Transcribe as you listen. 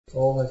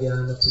Om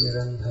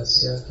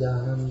Jnanatirandhasya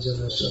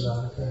Jnananjana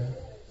Shalakaya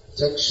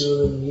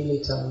Chakshurum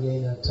Militam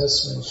Yena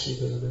Tasmai Shri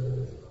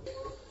Gurave.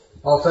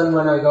 Often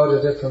when I go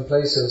to different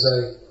places,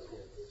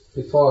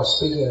 before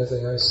speaking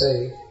anything, I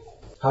say,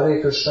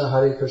 Hare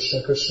Krishna,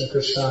 Krishna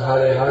Krishna,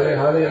 Hare Hare,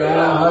 Hare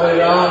Ram,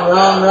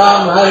 Ram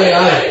Ram, Hare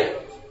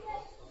Hare.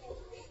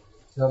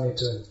 No need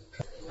to.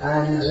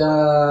 And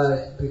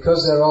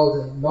because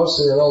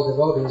mostly they're all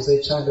devotees,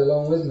 they chant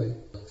along with me.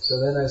 So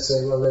then I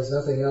say, well, there's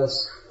nothing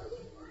else.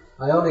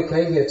 I only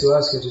came here to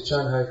ask you to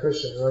chant Hare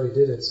Krishna. You already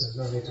did it, so there's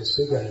no need to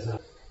speak anything.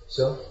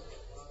 So?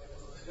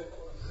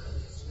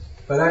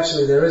 But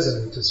actually there is a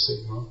need to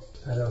speak more,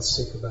 and I'll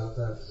speak about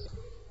that.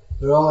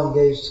 We're all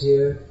engaged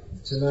here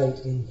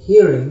tonight in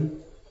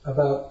hearing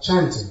about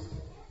chanting.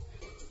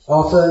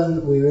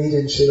 Often we read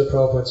in Srila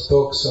Prabhupada's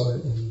books or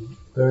in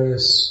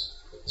various,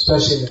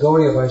 especially in the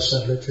Gauriya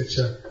Vaishnava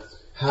literature,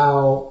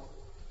 how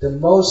the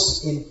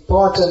most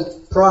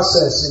important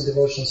process in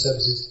devotional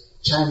service is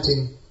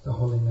chanting the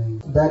holy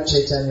name. That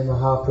Chaitanya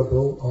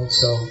Mahaprabhu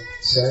also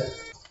said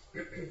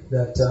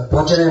that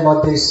Bhajane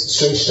Madhya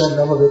Shreshta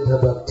Namavidha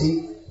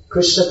Bhakti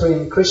Krishna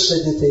Prem Krishna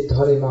Dite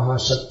Dhari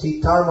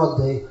Mahashakti Tar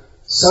Madhya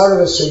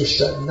Sarva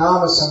Shreshta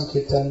Nama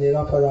Sankirtan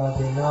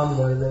Niraparadhi Nam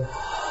Vaile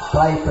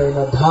Pai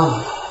Prema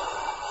Dham.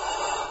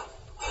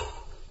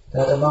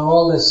 That among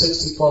all the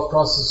 64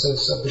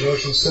 processes of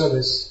devotional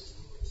service,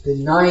 the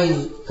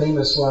 9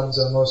 famous ones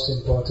are most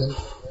important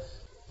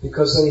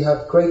because they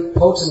have great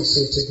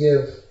potency to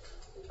give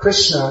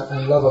Krishna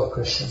and love of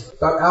Krishna.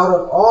 But out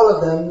of all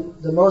of them,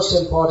 the most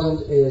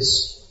important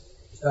is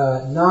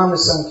Nama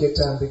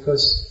Sankirtan,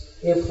 because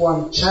if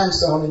one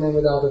chants the holy name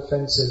without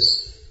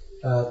offenses,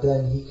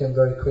 then he can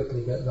very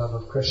quickly get love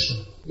of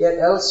Krishna. Yet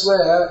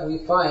elsewhere we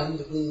find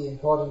the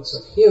importance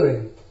of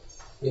hearing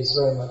is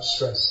very much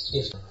stressed.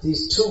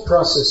 These 2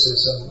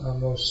 processes are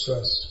most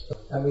stressed.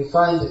 And we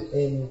find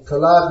in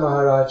Prahlad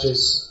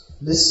Maharaj's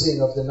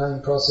listing of the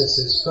 9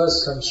 processes,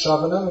 first comes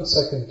Shravanam and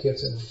second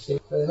Kirtanam.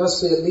 There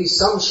must be at least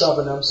some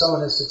Shravanam.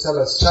 Someone has to tell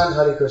us, chant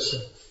Hare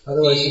Krishna.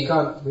 Otherwise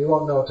we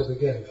won't know to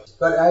begin.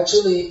 But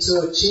actually,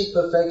 to achieve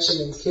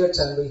perfection in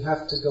Kirtan, we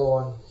have to go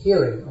on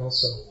hearing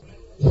also.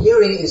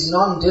 Hearing is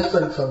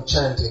non-different from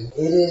chanting.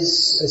 It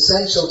is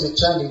essential to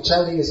chanting.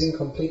 Chanting is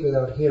incomplete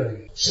without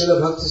hearing.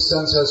 Srila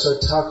Bhaktisiddhanta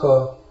Saraswati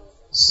Thakur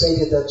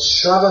stated that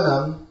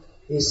Shravanam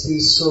is the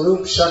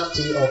Swarup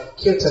Shakti of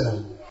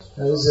Kirtanam.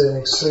 Now, this is an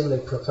extremely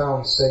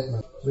profound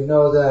statement. We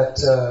know that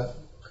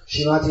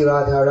Srimati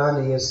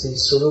Radharani is the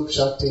Swarup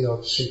Shakti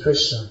of Sri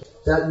Krishna.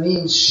 That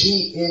means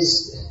she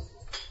is,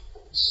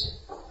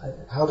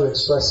 how to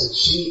express it,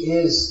 she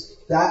is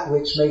that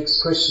which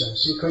makes Krishna.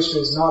 Sri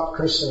Krishna is not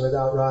Krishna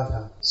without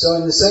Radha. So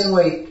in the same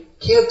way,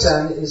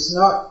 Kirtan is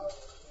not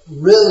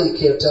really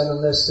Kirtan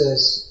unless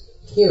there's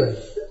hearing.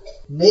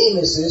 Name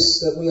is this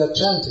that we are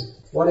chanting.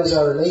 What is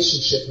our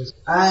relationship with?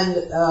 And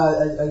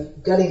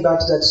getting back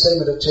to that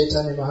statement of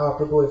Chaitanya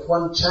Mahaprabhu, if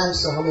one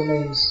chants the holy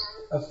names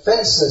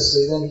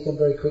offenselessly, then he can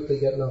very quickly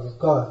get love of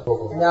God.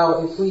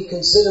 Now, if we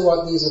consider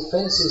what these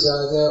offenses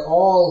are, they're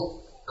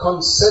all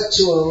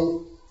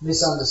conceptual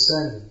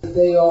misunderstanding.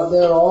 They're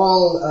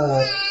all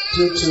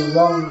due to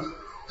wrong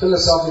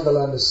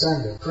philosophical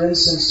understanding. For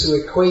instance, to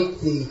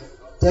equate the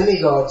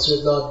demigods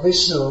with Lord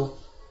Vishnu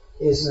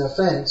is an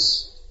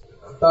offense.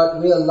 But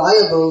we are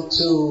liable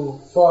to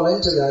fall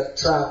into that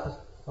trap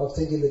of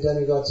thinking the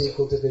demigods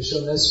equal to Vishnu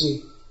unless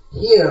we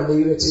hear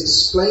and it's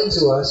explained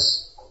to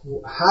us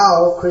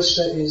how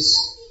Krishna is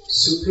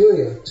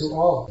superior to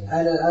all.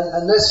 And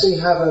unless we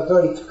have a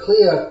very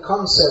clear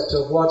concept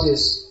of what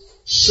is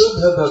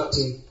Shuddha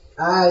Bhakti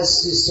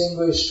as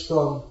distinguished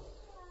from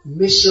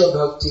Mishra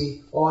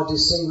Bhakti or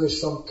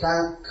distinguished from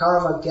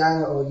Karma,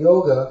 Jnana or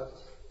Yoga,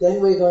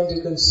 then we're going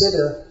to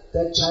consider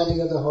that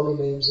chanting of the holy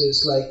names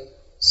is like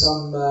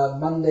some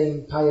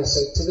mundane pious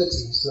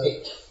activities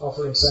like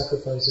offering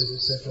sacrifices,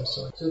 etc.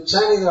 So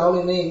chanting the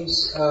holy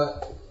names,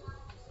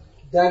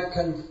 that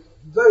can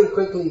very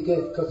quickly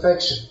give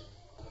perfection.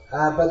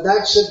 But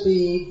that should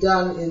be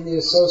done in the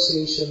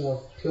association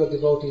of pure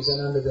devotees and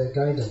under their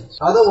guidance.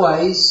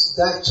 Otherwise,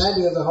 that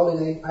chanting of the holy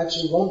name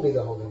actually won't be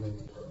the holy name.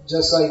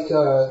 Just like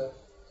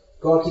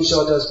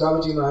Gaurkishore Das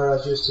Babaji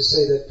Maharaj used to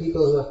say that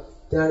people who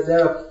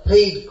there are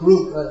paid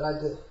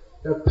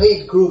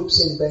groups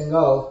in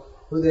Bengal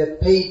who they're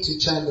paid to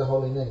chant the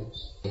holy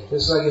names.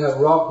 Just like you have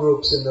rock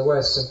groups in the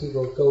West and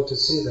people go to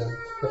see them.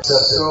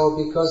 So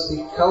because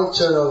the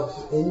culture of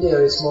India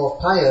is more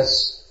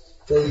pious,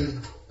 they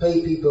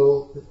pay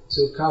people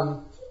to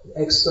come,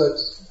 expert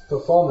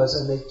performers,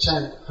 and they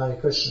chant Hare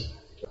Krishna.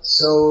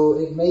 So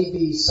it may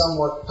be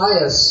somewhat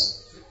pious,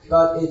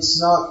 but it's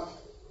not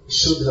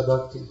Shuddha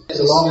Bhakti.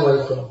 It's a long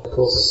way from it.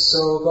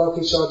 So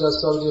Gaurkishore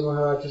Das Babaji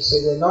Maharaj would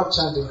say they're not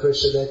chanting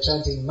Krishna, they're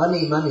chanting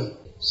money, money.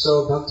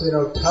 So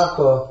Bhaktivinoda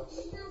Thakur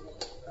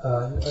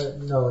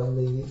in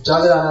the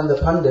Jagadananda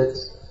Pandit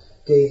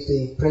gave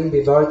the Prem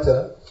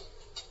Vivarta,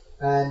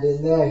 and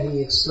in there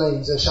he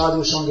explains,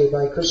 Sadhu Sanga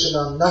by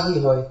Krishna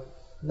nahi hoy,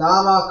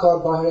 nama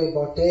kar bahre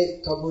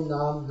bate tabu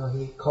naam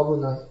nahi kabu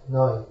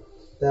nahi,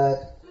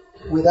 that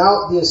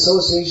without the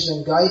association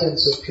and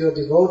guidance of pure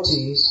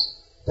devotees,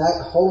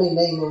 that holy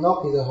name will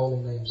not be the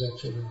holy names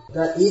actually.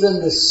 That even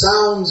the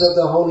sounds of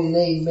the holy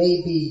name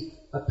may be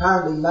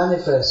apparently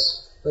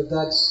manifest, but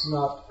that's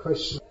not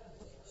Krishna.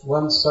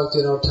 Once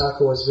Bhaktivinoda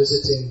Thakur was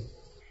visiting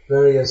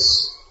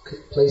various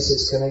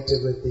places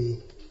connected with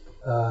the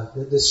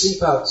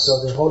Sripat,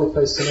 so the holy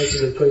place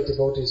connected with great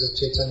devotees of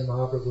Chaitanya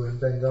Mahaprabhu in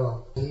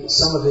Bengal.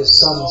 Some of his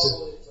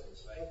sons...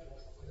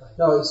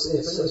 No,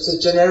 it's a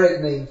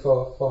generic name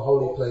for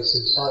holy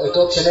places.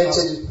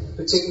 Connected,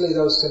 particularly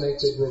those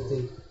connected with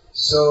the...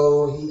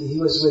 So he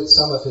was with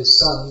some of his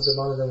sons,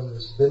 among them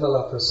was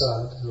Bimala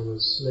Prasad, who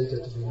was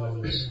later to be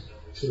known as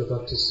Srila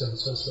Bhaktisiddhanta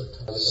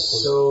Saraswati.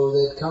 So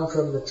they'd come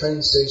from the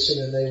train station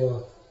and they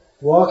were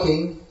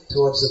walking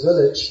towards the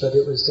village, but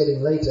it was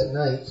getting late at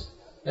night.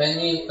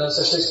 Они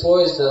сошли с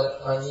поезда,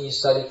 они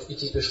стали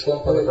идти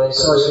пешком по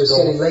Sorry, it was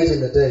getting late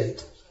in the day.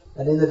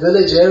 And in the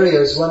village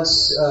areas,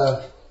 once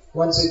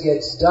it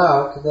gets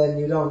dark, then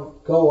you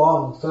don't go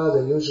on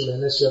further usually,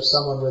 unless you have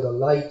someone with a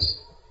light,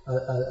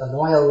 an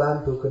oil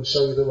lamp who can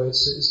show you the way.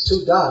 It's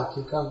too dark,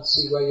 you can't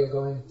see where you're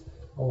going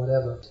or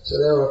whatever. So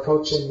they were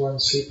approaching one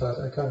Sripat,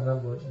 I can't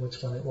remember which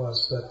one it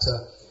was, but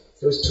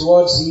it was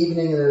towards the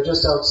evening and they were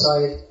just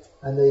outside,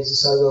 and they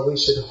decided, well, we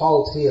should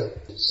halt here.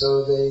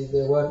 So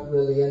there weren't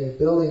really any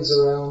buildings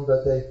around,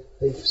 but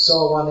they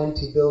saw one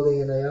empty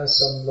building and they asked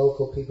some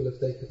local people if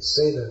they could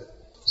stay there.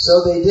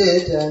 So they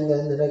did, and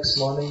then the next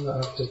morning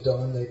after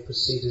dawn they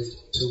proceeded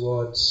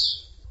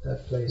towards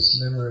that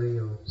place, Memory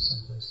or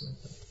someplace like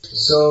that.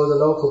 So the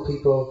local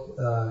people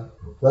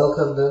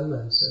welcomed them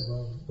and said,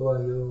 well, who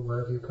are you, where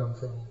have you come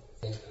from?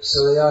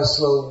 So they asked,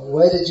 well,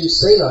 where did you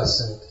stay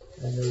last night?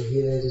 And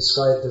they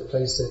described the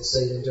place that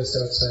stayed in just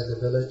outside the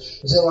village.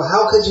 He said, well,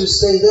 how could you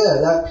stay there?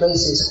 That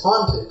place is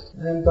haunted.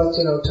 And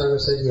Bhaktivinoda Thakur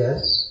said,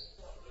 yes.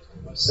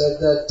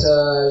 Said that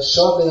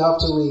shortly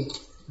after we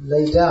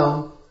lay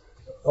down,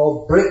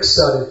 all bricks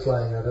started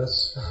flying at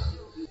us.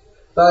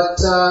 But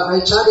I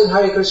chanted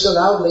Hare Krishna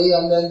loudly,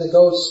 and then the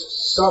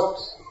ghost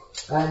stopped,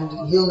 and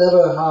he'll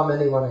never harm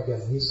anyone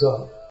again. He's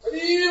gone.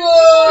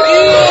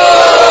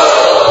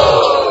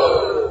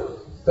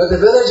 But the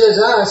villagers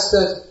asked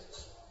that,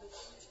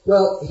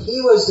 well,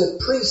 he was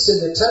the priest in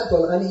the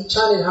temple and he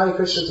chanted Hare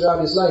Krishna throughout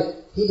his life.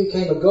 He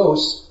became a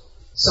ghost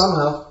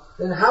somehow.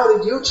 Then how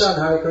did you chant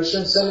Hare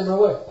Krishna and send him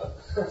away?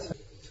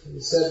 He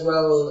said,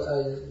 well,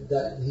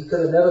 that he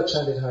could have never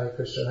chanted Hare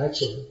Krishna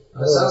actually.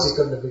 Otherwise he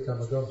couldn't have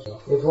become a ghost.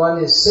 If one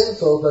is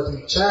sinful but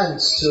he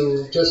chants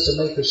just to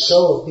make a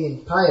show of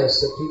being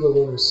pious that people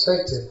will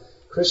respect him,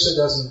 Krishna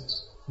doesn't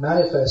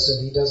manifest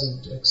and he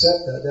doesn't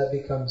accept that. That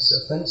becomes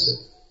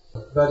offensive.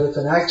 But if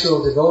an actual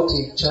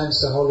devotee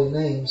chants the holy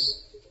names,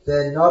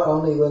 then not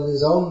only will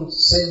his own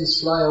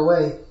sins fly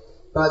away,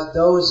 but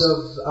those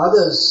of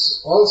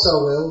others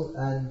also will,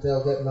 and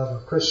they'll get love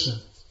of Krishna.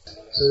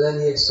 So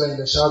then he explained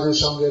that Sadhu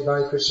Sanga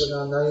by Krishna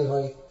nahi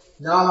hoy,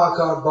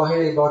 namakar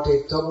bahire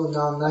bate tabu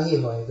naam nahi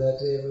hoy,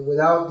 that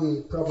without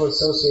the proper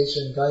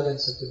association and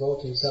guidance of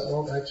devotees, that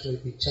won't actually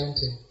be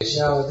chanting.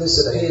 Now this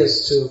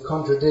appears to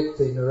contradict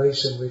the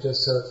narration we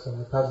just heard from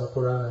the Padma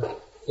Purana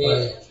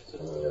given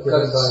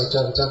by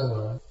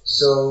Jagatamara.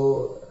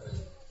 So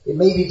it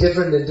may be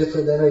different in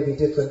there may be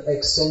different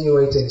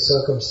extenuating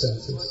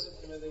circumstances.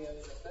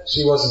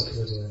 She wasn't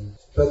committing any.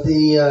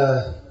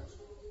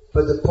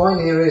 But the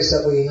point here is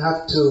that we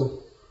have to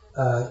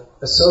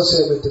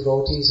associate with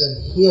devotees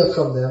and hear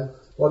from them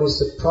what is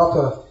the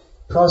proper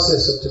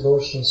process of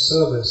devotional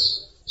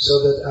service so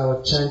that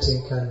our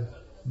chanting can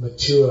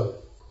mature.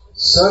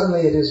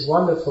 Certainly it is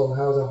wonderful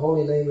how the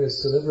holy name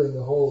is delivering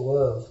the whole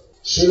world.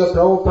 Srila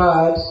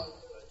Prabhupada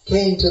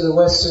came to the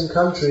Western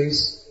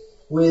countries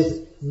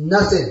with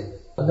nothing,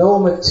 no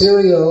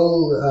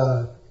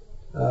material,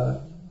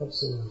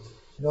 what's the word?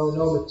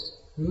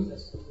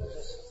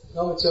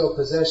 No material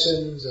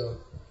possessions, or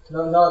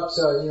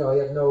he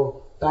had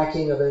no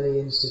backing of any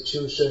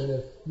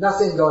institution,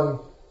 nothing going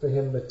for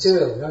him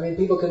materially. I mean,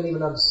 people couldn't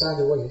even understand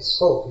the way he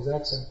spoke. His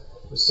accent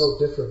was so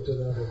different to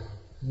that of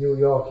New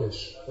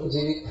Yorkish.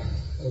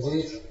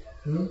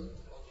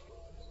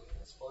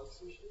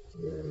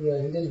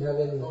 Yeah, he didn't have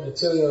any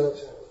material,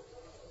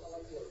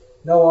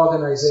 no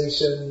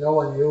organization, no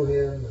one knew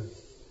him,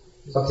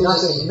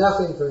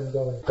 nothing for him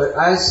going. But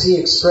as he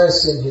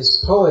expressed in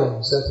his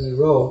poems that he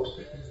wrote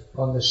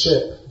on the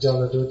ship,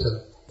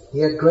 Jaladuta, he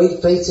had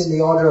great faith in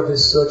the order of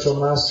his spiritual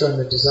master and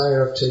the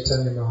desire of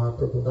Chaitanya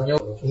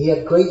Mahaprabhu. He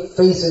had great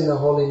faith in the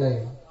holy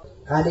name,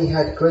 and he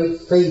had great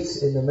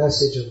faith in the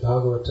message of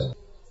Bhagavatam.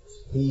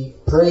 He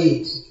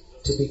prayed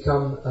to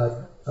become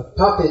a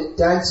puppet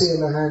dancing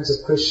in the hands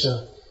of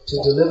Krishna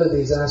to deliver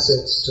these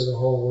assets to the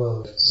whole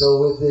world.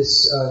 So with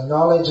this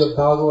knowledge of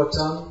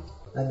Bhagavatam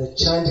and the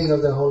chanting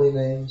of the holy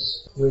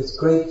names, with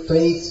great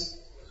faith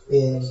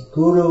in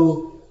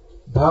Guru,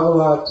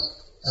 Bhagavat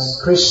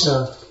and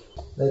Krishna,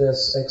 let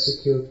us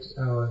execute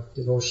our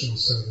devotional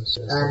service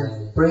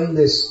and bring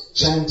this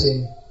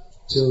chanting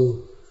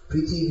to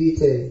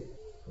Prithivite,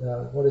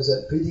 what is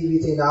it?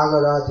 Pridiviti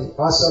Nagarati,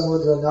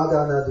 Asamudra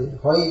Nadanadi,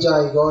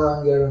 Hoijai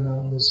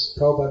Gaurangaranam, as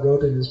Prabhupada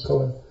wrote in his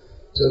poem.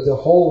 So the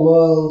whole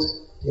world,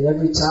 in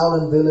every town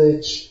and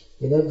village,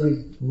 in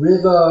every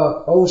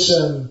river,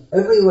 ocean,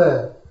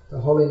 everywhere, the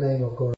holy name of Gauranga.